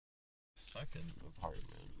fucking apartment.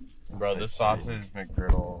 Bro, this sausage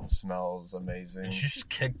McGriddle smells amazing. Did you just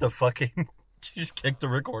kick the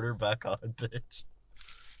recorder back on, bitch?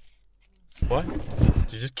 What?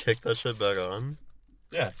 Did you just kick that shit back on?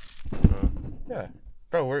 Yeah. Yeah.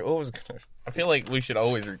 Bro, what was gonna... I feel like we should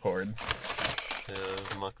always record. Yeah,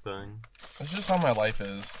 mukbang. That's just how my life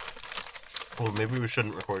is. Well, maybe we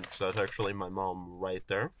shouldn't record because that's actually my mom right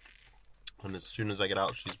there. And as soon as I get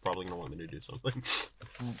out, she's probably going to want me to do something.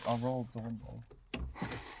 I'll roll the window.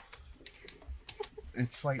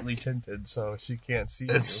 It's slightly tinted, so she can't see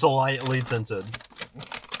you. It's slightly tinted.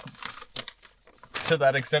 To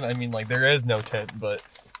that extent, I mean, like, there is no tint, but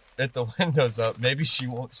if the window's up, maybe she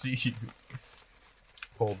won't see you.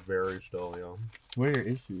 Hold very still, yeah. Where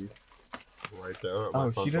is she? Right there at my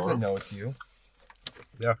front she doesn't door. know it's you.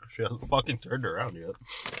 Yeah, she hasn't fucking turned around yet.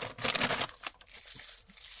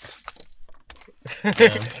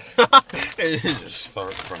 Just throw it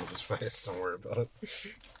in front of his face. Don't worry about it.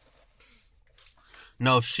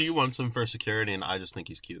 No, she wants him for security, and I just think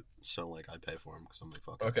he's cute. So, like, I pay for him because I'm like,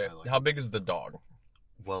 fuck. Okay, I like how him. big is the dog?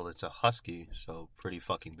 Well, it's a husky, so pretty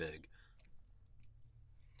fucking big.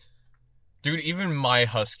 Dude, even my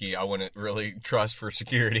husky, I wouldn't really trust for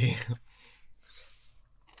security.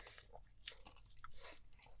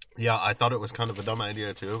 Yeah, I thought it was kind of a dumb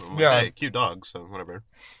idea, too. I'm like, Yeah. hey, cute dog, so whatever.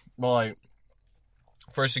 Well, like,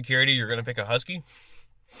 for security, you're gonna pick a husky?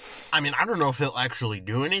 I mean, I don't know if he'll actually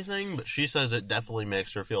do anything, but she says it definitely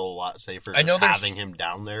makes her feel a lot safer I know just having him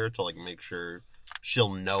down there to, like, make sure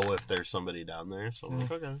she'll know if there's somebody down there. So I'm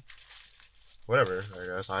like, okay. Whatever,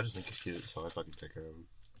 I guess. I just think he's cute, so I fucking take care of him.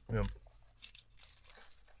 Yeah.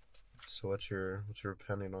 So what's your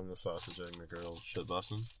opinion on the sausage egg McGriddle? Shit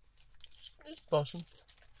bussin'? It's bussin'.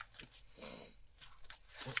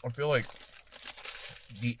 I feel like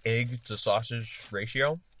the egg to sausage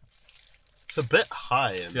ratio. It's a bit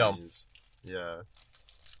high in Yeah. these. Yeah.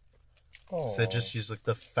 Oh. So they just use, like,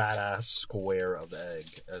 the fat-ass square of egg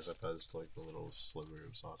as opposed to, like, the little sliver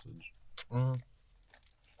of sausage. Mm-hmm.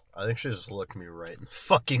 I think she just looked me right in the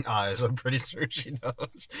fucking eyes. I'm pretty sure she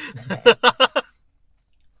knows.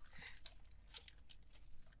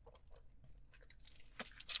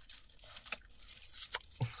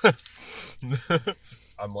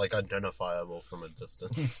 I'm, like, identifiable from a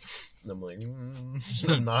distance. And I'm like,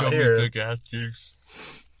 I'm not here. Thick ass cheeks.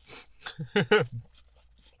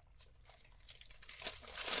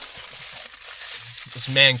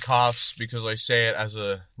 This man coughs because I say it as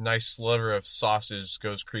a nice sliver of sausage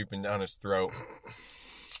goes creeping down his throat.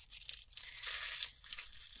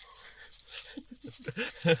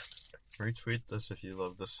 Retweet this if you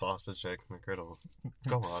love the sausage egg McGriddle.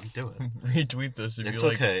 Go on, do it. Retweet this if It's you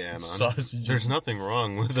like okay, Anna. sausages. There's nothing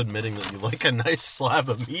wrong with admitting that you like a nice slab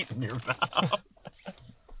of meat in your mouth.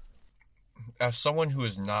 As someone who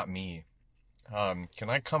is not me, can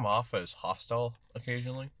I come off as hostile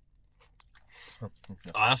occasionally?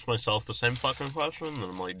 I asked myself the same fucking question, and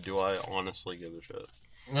I'm like, do I honestly give a shit?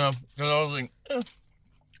 No, because I was like,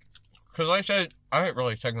 because I said, I didn't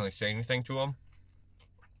really technically say anything to him,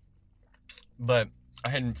 but I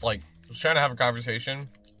had, like, was trying to have a conversation,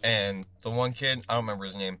 and the one kid, I don't remember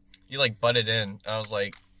his name, he, like, butted in, and I was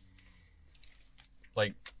like,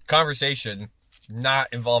 conversation not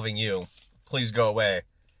involving you, please go away.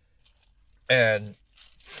 And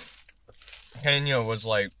Kenya was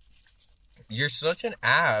like, you're such an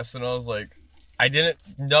ass, and I was like, I didn't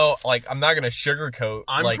know, like, I'm not gonna sugarcoat.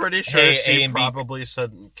 I'm like, pretty sure hey, she A and B. probably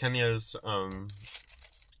said Kenya's,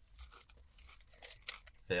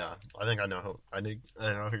 yeah, I think I know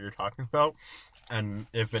who you're talking about. And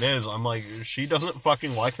if it is, I'm like, she doesn't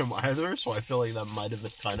fucking like him either, so I feel like that might have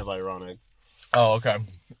been kind of ironic. Oh, okay.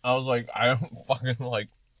 I was like, I don't fucking, like,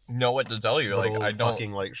 know what to tell you. Like, I don't.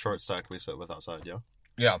 Fucking, like, short stack we sit with outside, yeah?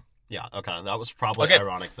 Yeah. Yeah, okay, that was probably Okay.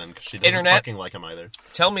 ironic then, because she doesn't Internet. fucking like him either.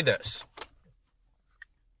 Tell me this.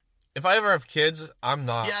 If I ever have kids, I'm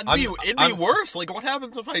not. Yeah, it'd be I'm- worse. Like, what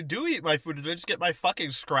happens if I do eat my food? Do they just get my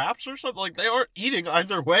fucking scraps or something? Like, they aren't eating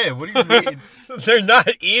either way. What do you mean? They're not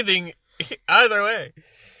eating either way.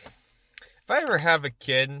 If I ever have a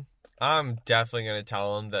kid, I'm definitely going to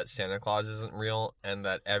tell him that Santa Claus isn't real and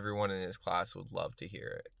that everyone in his class would love to hear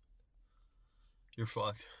it. You're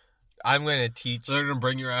fucked. I'm going to teach... They're going to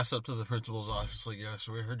bring your ass up to the principal's office. Like, yeah,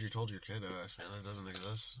 so we heard you told your kid Santa doesn't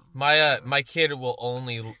exist. My kid will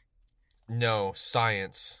only know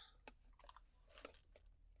science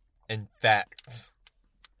and facts.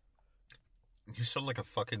 You sound like a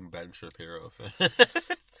fucking Ben Shapiro fan.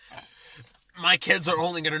 My kids are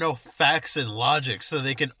only going to know facts and logic so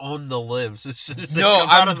they can own the libs. No,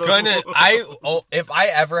 I'm gonna... if I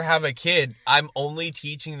ever have a kid, I'm only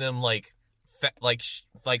teaching them, like, like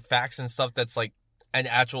facts and stuff that's like an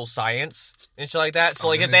actual science and shit like that. So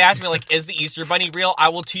like if they ask me like, is the Easter Bunny real? I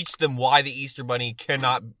will teach them why the Easter Bunny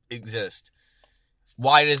cannot exist.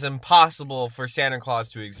 Why it is impossible for Santa Claus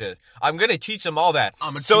to exist. I'm gonna teach them all that.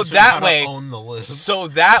 So that way, so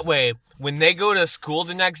that way, when they go to school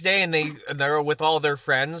the next day and they're with all their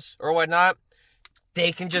friends or whatnot,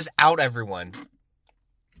 they can just out everyone.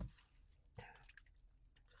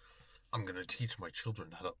 I'm gonna teach my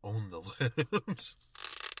children how to own the limbs.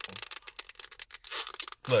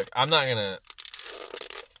 Look, I'm not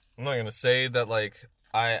gonna say that like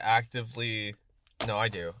I actively. No, I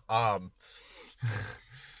do.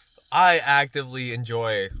 I actively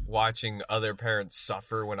enjoy watching other parents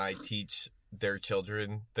suffer when I teach their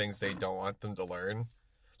children things they don't want them to learn.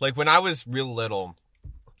 Like when I was real little,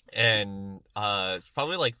 and it's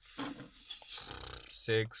probably like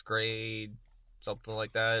 6th grade, something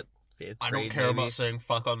like that. I don't care about saying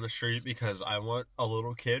fuck on the street because I want a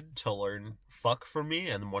little kid to learn fuck from me,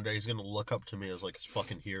 and one day he's gonna look up to me as like his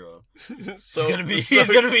fucking hero. He's gonna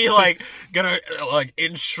be like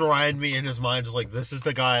enshrine me in his mind, just like this is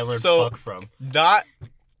the guy I learned fuck from. Not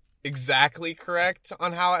exactly correct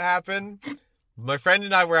on how it happened. My friend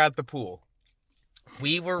and I were at the pool.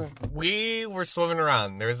 We were swimming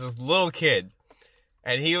around. There was this little kid.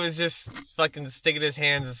 And he was just fucking sticking his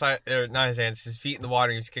hands inside, or not his hands, his feet in the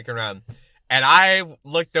water. He was kicking around. And I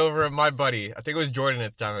looked over at my buddy. I think it was Jordan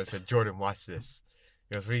at the time. I said, Jordan, watch this.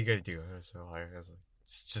 He goes, what are you going to do? I was like,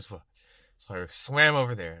 it's just what? So I swam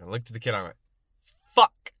over there and I looked at the kid. I went,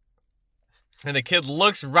 fuck. And the kid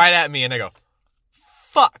looks right at me and I go,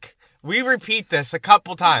 fuck. We repeat this a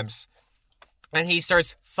couple times. And he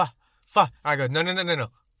starts, fuck. I go, no.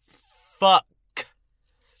 Fuck.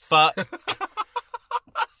 Fuck.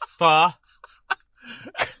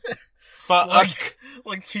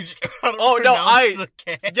 Like teach how to pronounce the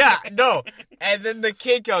kid. Yeah, no. And then the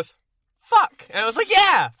kid goes, fuck. And I was like,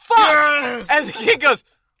 yeah, fuck. Yes! And the kid goes,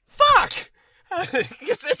 fuck.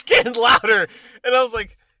 It's getting louder. And I was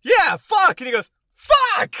like, yeah, fuck. And he goes,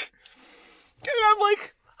 fuck. And I'm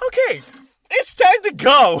like, okay, it's time to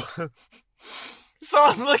go. So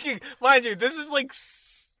I'm looking, mind you, this is like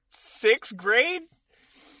 6th grade.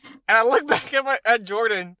 And I look back at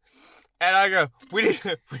Jordan. And I go, we need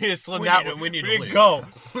to swim that way. We need to go.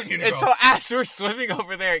 And so as we're swimming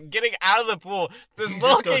over there, getting out of the pool, this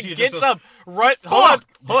little kid gets up, hold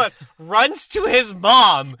on, runs to his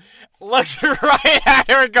mom, looks right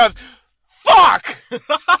at her and goes, fuck! And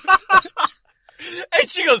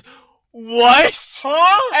she goes, what?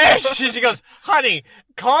 Huh? And she goes, honey,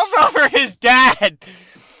 calls over his dad.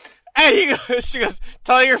 And she goes,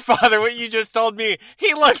 tell your father what you just told me.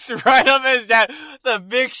 He looks right up at his dad, the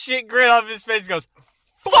big shit grin on his face, goes,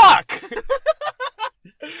 fuck!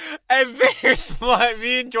 And there's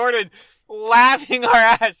me and Jordan laughing our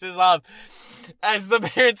asses off as the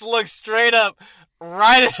parents look straight up,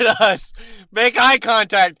 right at us, make eye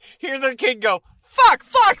contact, hear their kid go, fuck!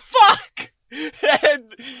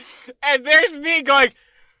 And there's me going,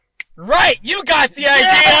 right, you got the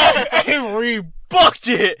idea! And we booked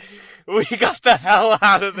it! We got the hell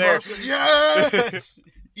out of there. Yes!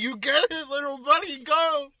 You get it, little buddy,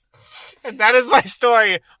 go! And that is my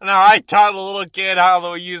story. Now, I taught a little kid how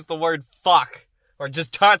to use the word fuck. Or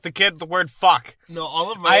just taught the kid the word fuck. No,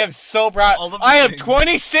 I am so proud. I am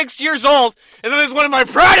 26 years old, and that is one of my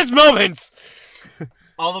proudest moments!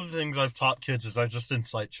 All of the things I've taught kids is I just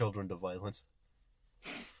incite children to violence.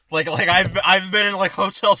 Like I've been in like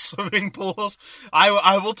hotel swimming pools.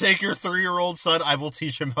 I will take your 3-year-old son. I will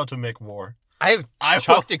teach him how to make war. I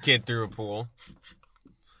chucked a kid through a pool.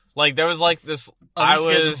 Like there was like this. I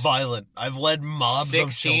was violent. I've led mobs 16.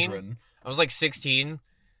 of children. I was like 16.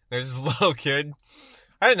 There's this little kid.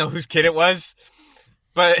 I didn't know whose kid it was,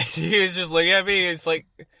 but he was just looking at me. It's like,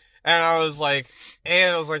 and I was like,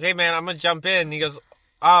 hey man, I'm gonna jump in. And he goes,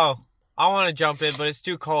 oh, I want to jump in, but it's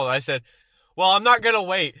too cold. I said, well, I'm not gonna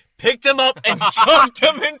wait. Picked him up and jumped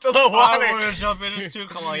him into the water. I want to jump in. It's too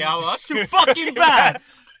cold. Yeah, well, that's too fucking bad.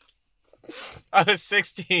 I was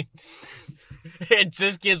 16. It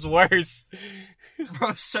just gets worse.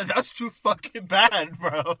 Bro said that's too fucking bad,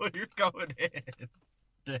 bro. You're going in.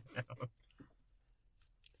 Damn.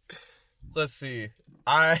 Let's see.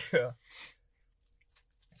 Let's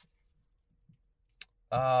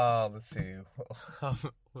see.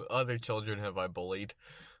 What other children have I bullied?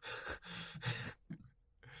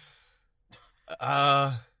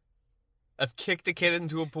 I've kicked a kid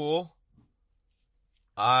into a pool.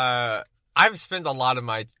 I've spent a lot of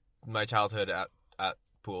my childhood at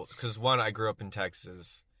pools. Because 1, I grew up in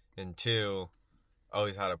Texas. And 2, I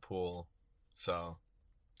always had a pool. So.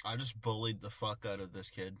 I just bullied the fuck out of this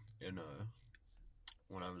kid in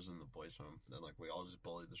when I was in the boys' home, and like we all just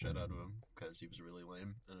bullied the shit out of him because he was really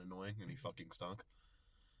lame and annoying and he fucking stunk.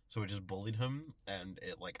 So we just bullied him, and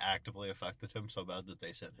it like actively affected him so bad that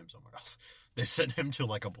they sent him somewhere else. They sent him to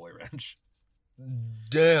like a boy ranch.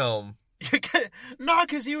 Damn. Nah,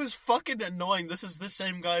 because he was fucking annoying. This is the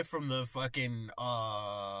same guy from the fucking,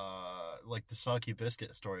 like the soggy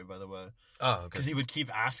biscuit story, by the way. Oh, okay. Because he would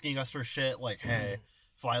keep asking us for shit, like, hey,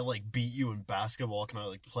 if I, like, beat you in basketball, can I,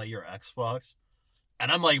 like, play your Xbox?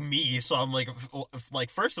 And I'm, like, me, so I'm, like,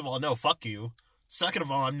 first of all, no, fuck you. Second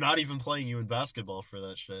of all, I'm not even playing you in basketball for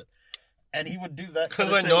that shit. And he would do that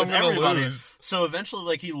because I know I'm gonna lose. So eventually,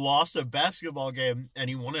 like, he lost a basketball game, and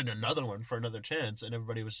he wanted another one for another chance. And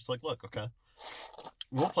everybody was just like, "Look, okay,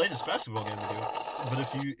 we'll play this basketball game with you, but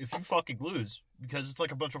if you fucking lose, because it's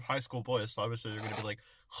like a bunch of high school boys, so obviously they're gonna be like,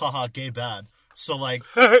 haha, gay bad. So like,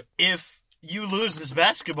 if you lose this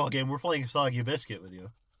basketball game, we're playing soggy biscuit with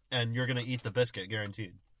you, and you're gonna eat the biscuit,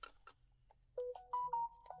 guaranteed."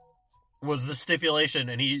 Was the stipulation,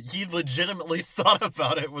 and he legitimately thought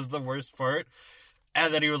about it was the worst part,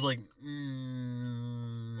 and then he was like,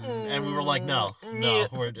 and we were like, no,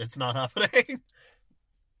 it's not happening.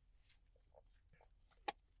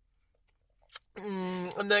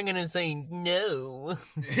 I'm not gonna say no.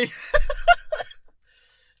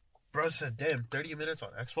 Bro said, damn, 30 minutes on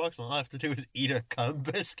Xbox, and all I have to do is eat a cum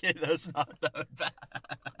biscuit? That's not that bad.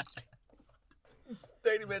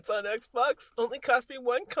 30 minutes on Xbox only cost me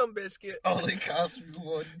one cum biscuit. Only cost me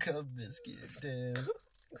one cum biscuit, damn.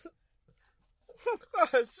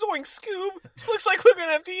 Zoink, Scoob. Looks like we're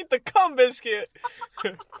gonna have to eat the cum biscuit.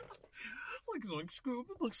 Like Zoink, Scoob.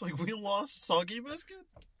 It looks like we lost soggy biscuit.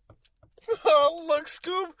 Oh, look,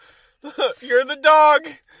 Scoob. You're the dog.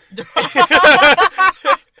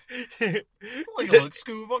 Like, look,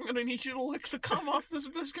 Scoob, I'm gonna need you to lick the cum off this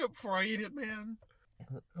biscuit before I eat it, man.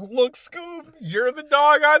 Look, Scoob, you're the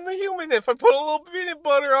dog, I'm the human. If I put a little peanut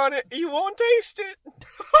butter on it, you won't taste it.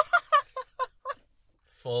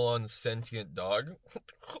 Full-on sentient dog.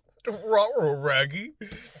 Raggy.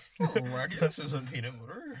 Raggy, this isn't peanut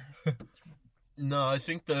butter. No, I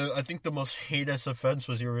think the most heinous offense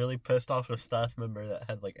was you were really pissed off a staff member that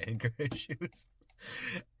had like anger issues.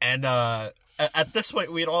 And at this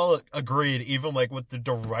point, we'd all agreed, even like with the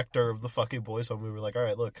director of the fucking boys' home, we were like, all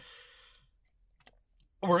right, look,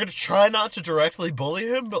 we're gonna try not to directly bully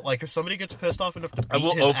him, but like if somebody gets pissed off enough to beat his ass, I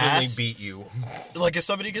will openly beat you. Like if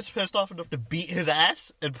somebody gets pissed off enough to beat his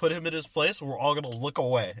ass and put him in his place, we're all gonna look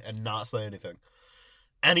away and not say anything.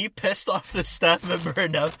 And he pissed off the staff member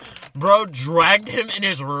enough, bro, dragged him in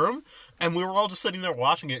his room, and we were all just sitting there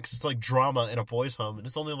watching it because it's like drama in a boys' home, and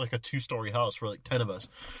it's only like a 2-story house for like 10 of us.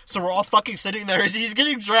 So we're all fucking sitting there as he's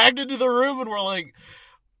getting dragged into the room, and we're like,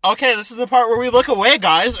 okay, this is the part where we look away,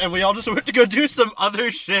 guys, and we all just went to go do some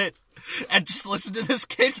other shit and just listen to this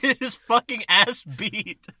kid get his fucking ass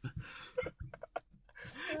beat.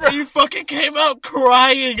 He fucking came out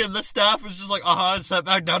crying, and the staff was just like, and sat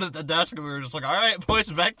back down at the desk, and we were just like, all right, boys,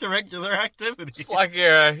 back to regular activity. It's like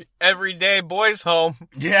your everyday boys' home.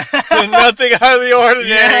 Yeah. Nothing out of the ordinary.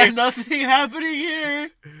 Yeah, nothing happening here.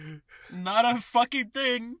 Not a fucking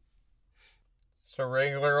thing. It's a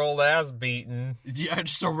regular old ass beating. Yeah,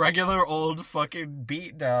 just a regular old fucking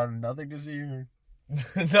beat down. Nothing to see here.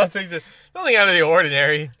 Nothing out of the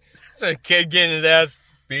ordinary. It's a kid getting his ass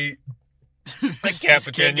beat. Like half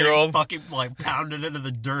a 10-year-old. Fucking, like, pounded into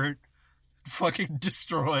the dirt. Fucking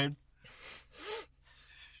destroyed.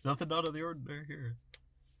 Nothing out of the ordinary here.